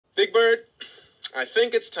I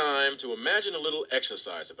think it's time to imagine a little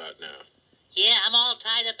exercise about now. Yeah, I'm all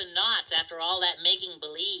tied up in knots after all that making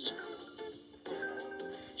believe.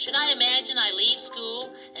 Should I imagine I leave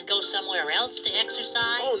school and go somewhere else to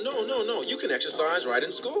exercise? Oh, no. You can exercise right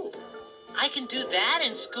in school. I can do that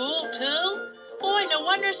in school, too? Boy, no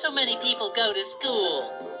wonder so many people go to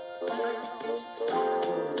school.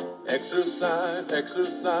 Exercise,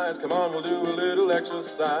 exercise, come on, we'll do a little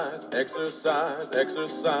exercise. Exercise,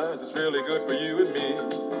 exercise, it's really good for you and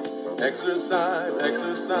me. Exercise,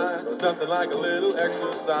 exercise, there's nothing like a little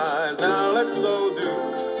exercise. Now let's all do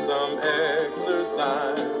some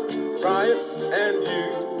exercise. Try it and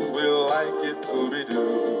you will like it,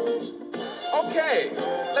 ooby-doo. Okay,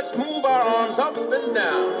 let's move our arms up and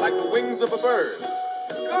down like the wings of a bird.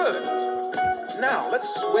 Good. Now let's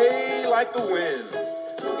sway like the wind.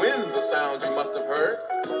 The wind's the sound you must have heard.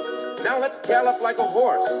 Now let's gallop like a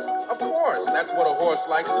horse. Of course, that's what a horse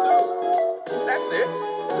likes to do. That's it.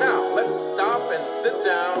 Now let's stop and sit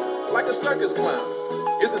down like a circus clown.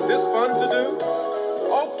 Isn't this fun to do?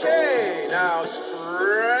 Okay, now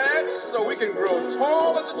stretch so we can grow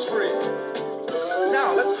tall as a tree.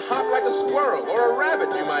 Now let's hop like a squirrel or a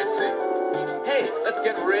rabbit, you might say. Hey, let's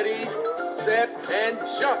get ready, set, and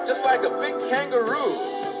jump just like a big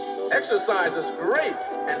kangaroo. Exercise is great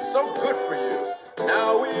and so good for you.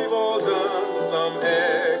 Now we've all done some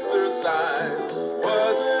exercise.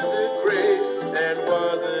 Wasn't it great and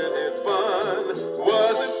wasn't it fun?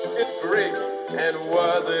 Wasn't it great and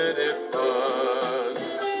wasn't it fun?